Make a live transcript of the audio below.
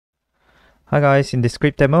Hi guys, in this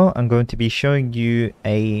script demo I'm going to be showing you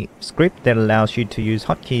a script that allows you to use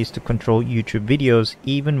hotkeys to control YouTube videos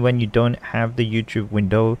even when you don't have the YouTube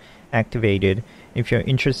window activated. If you're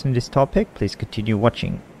interested in this topic, please continue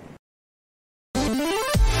watching.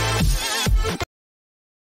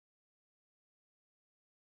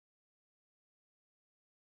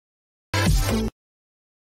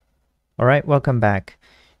 Alright, welcome back.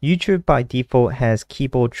 YouTube by default has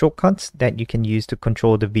keyboard shortcuts that you can use to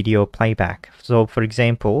control the video playback. So for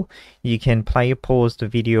example, you can play or pause the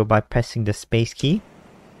video by pressing the space key,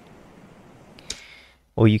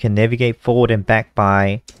 or you can navigate forward and back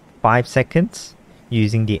by 5 seconds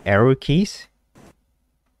using the arrow keys.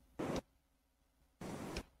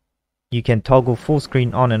 You can toggle full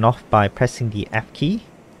screen on and off by pressing the F key,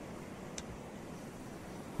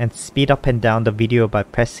 and speed up and down the video by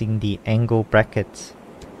pressing the angle brackets.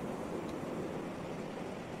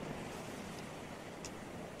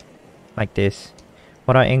 Like this.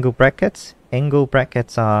 What are angle brackets? Angle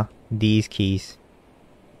brackets are these keys.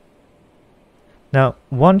 Now,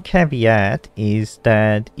 one caveat is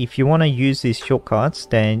that if you want to use these shortcuts,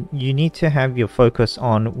 then you need to have your focus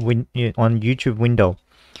on YouTube window.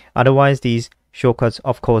 Otherwise, these shortcuts,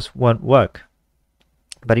 of course, won't work.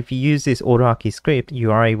 But if you use this AutoHotkey script,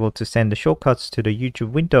 you are able to send the shortcuts to the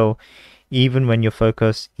YouTube window even when your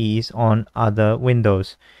focus is on other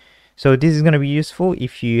windows. So this is going to be useful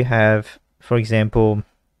if you have, for example,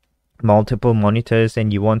 multiple monitors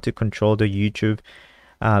and you want to control the YouTube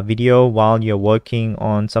video while you're working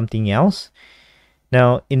on something else.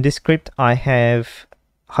 Now, in this script, I have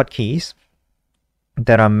hotkeys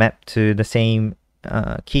that are mapped to the same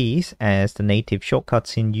keys as the native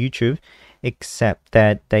shortcuts in YouTube, except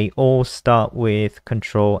that they all start with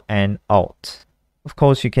Control and Alt. Of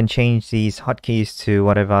course, you can change these hotkeys to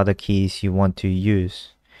whatever other keys you want to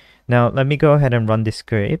use. Now, let me go ahead and run this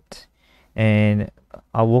script, and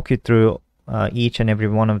I'll walk you through each and every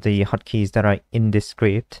one of the hotkeys that are in this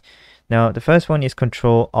script. Now, the first one is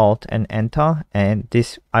Control, Alt, and Enter, and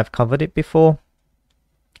this I've covered it before.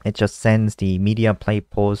 It just sends the media play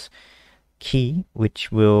pause key, which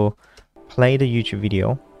will play the YouTube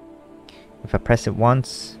video. If I press it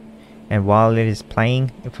once, and while it is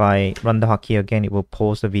playing, if I run the hotkey again, it will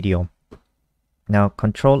pause the video. Now,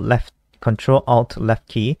 Control Alt left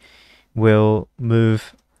key will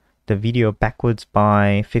move the video backwards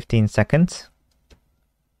by 15 seconds.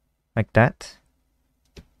 Like that.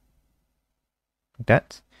 Like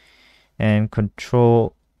that. And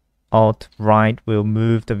Control Alt right will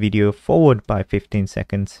move the video forward by 15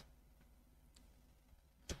 seconds.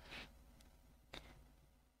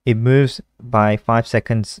 It moves by 5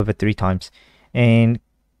 seconds over 3 times. And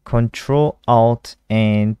Control Alt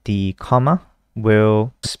and the comma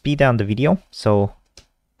will speed down the video. So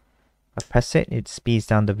I press it, it speeds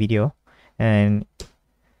down the video, and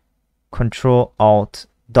Control Alt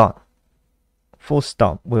dot full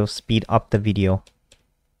stop will speed up the video,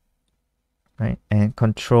 right? And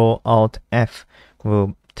Control Alt F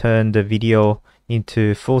will turn the video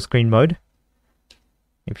into full screen mode.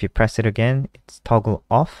 If you press it again, it's toggle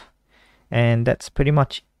off, and that's pretty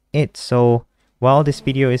much it. So while this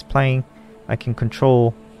video is playing, I can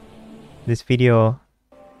control this video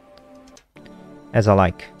as I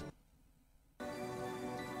like.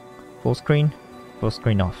 Full screen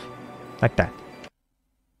off, like that.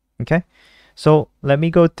 Okay, so let me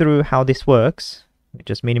go through how this works.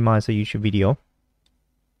 Just minimize the YouTube video.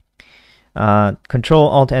 Control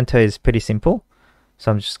Alt Enter is pretty simple,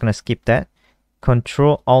 so I'm just gonna skip that.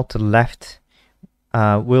 Control Alt left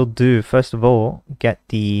will do, first of all, get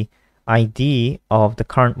the ID of the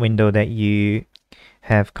current window that you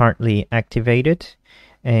have currently activated,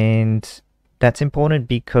 and that's important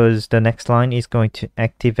because the next line is going to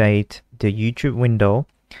activate the YouTube window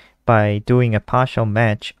by doing a partial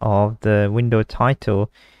match of the window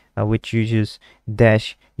title, which uses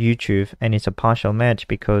 -YouTube, and it's a partial match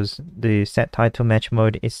because the set title match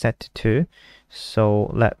mode is set to 2.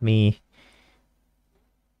 So let me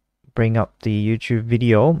bring up the YouTube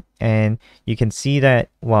video, and you can see that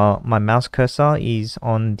while my mouse cursor is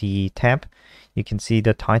on the tab, you can see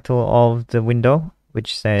the title of the window,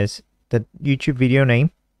 which says the YouTube video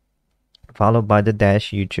name followed by the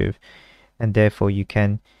 -YouTube, and therefore you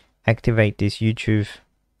can activate this YouTube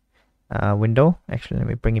window. Actually, let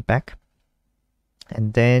me bring it back,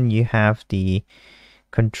 and then you have the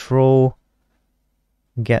Control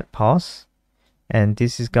get pause, and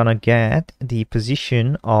this is gonna get the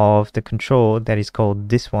position of the control that is called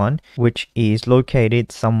this one, which is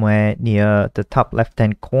located somewhere near the top left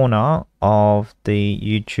hand corner of the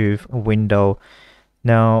YouTube window.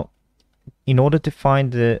 Now, in order to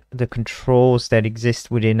find the controls that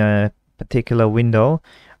exist within a particular window,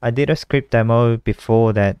 I did a script demo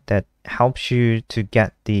before that helps you to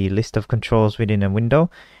get the list of controls within a window.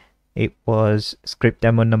 It was script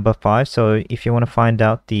demo number 5. So if you want to find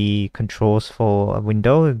out the controls for a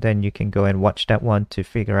window, then you can go and watch that one to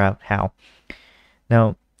figure out how.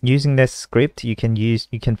 Now, using this script, you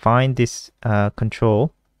can find this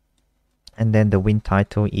control, and then the win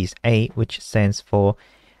title is A, which stands for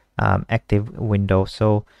active window.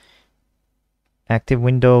 So active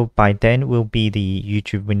window by then will be the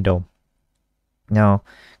YouTube window. Now,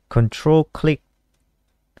 control click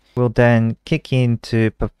will then kick in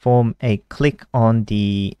to perform a click on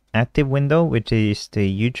the active window, which is the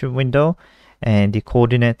YouTube window, and the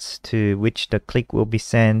coordinates to which the click will be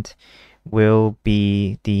sent will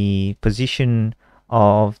be the position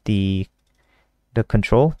of the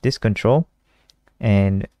control, this control,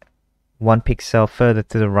 and 1 pixel further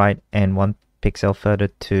to the right and 1 pixel further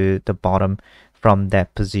to the bottom from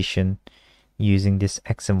that position using this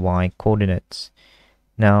X and Y coordinates.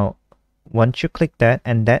 Now, once you click that,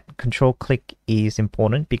 and that control click is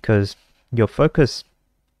important because your focus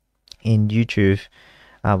in YouTube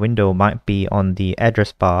window might be on the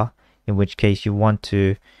address bar, in which case you want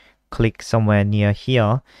to click somewhere near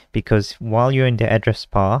here, because while you're in the address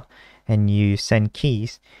bar and you send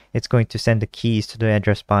keys, it's going to send the keys to the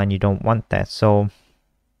address bar, and you don't want that. So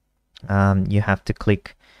you have to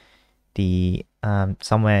click the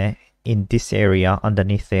somewhere in this area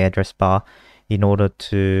underneath the address bar in order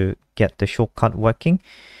to get the shortcut working.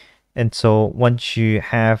 And so once you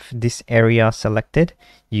have this area selected,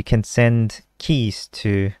 you can send keys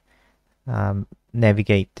to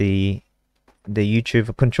navigate the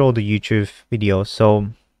YouTube, control the YouTube video. So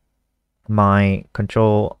my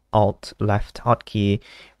Control Alt left hotkey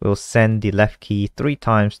will send the left key 3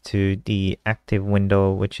 times to the active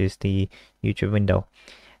window, which is the YouTube window,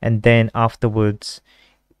 and then afterwards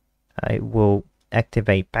I will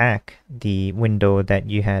activate back the window that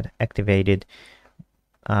you had activated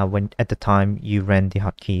when at the time you ran the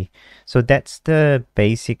hotkey. So that's the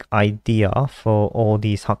basic idea for all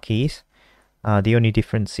these hotkeys. The only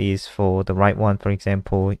difference is for the right one, for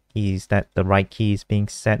example, is that the right key is being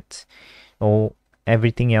set, or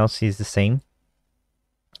everything else is the same.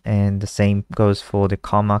 And the same goes for the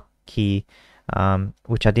comma key,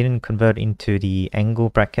 which I didn't convert into the angle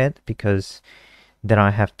bracket because then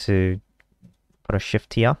I have to put a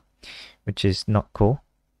shift here, which is not cool.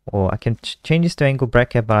 Or I can change this to angle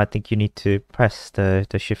bracket, but I think you need to press the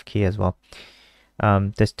shift key as well.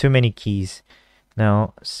 There's too many keys.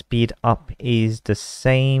 Now, speed up is the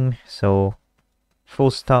same, so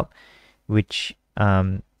full stop, which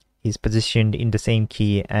is positioned in the same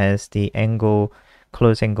key as the angle,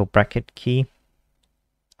 close angle bracket key,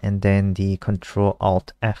 and then the Control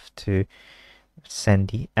Alt F to send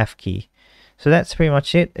the F key. So that's pretty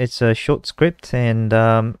much it. It's a short script, and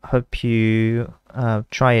hope you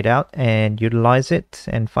try it out and utilize it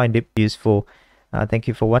and find it useful. Thank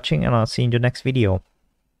you for watching, and I'll see you in the next video.